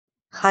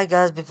Hi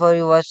guys, before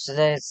you watch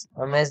today's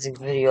amazing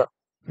video,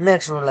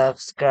 make sure to like,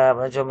 subscribe,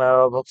 and join my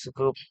roblox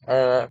group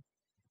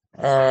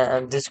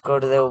and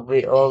Discord. They will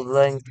be all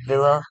linked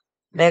below.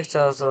 Make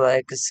sure also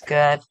like,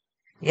 subscribe.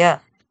 Yeah,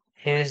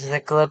 here's the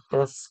clip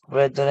of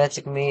Red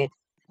donating me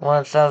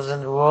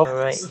 1,000 robux.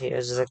 Alright,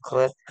 here's the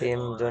clip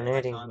him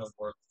donating.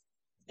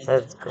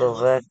 Let's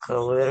go back a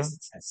little.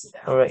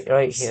 Alright,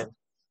 right here.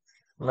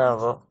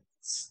 Now,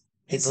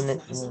 he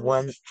donated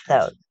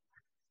 1,000.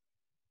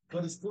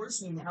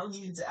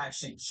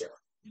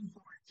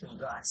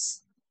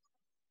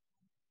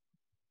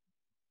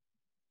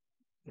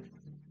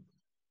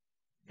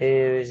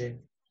 Here is it.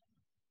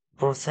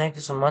 Bro, thank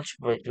you so much,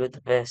 bro. You're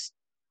the best.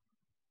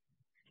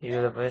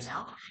 You're the best.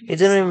 It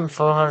didn't even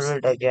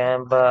 400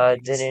 again, but I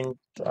didn't.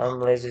 I'm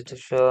lazy to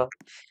show.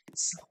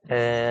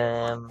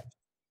 Um,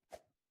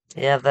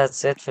 yeah,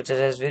 that's it for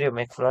today's video.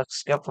 Make sure to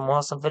subscribe for more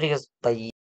awesome videos. Bye.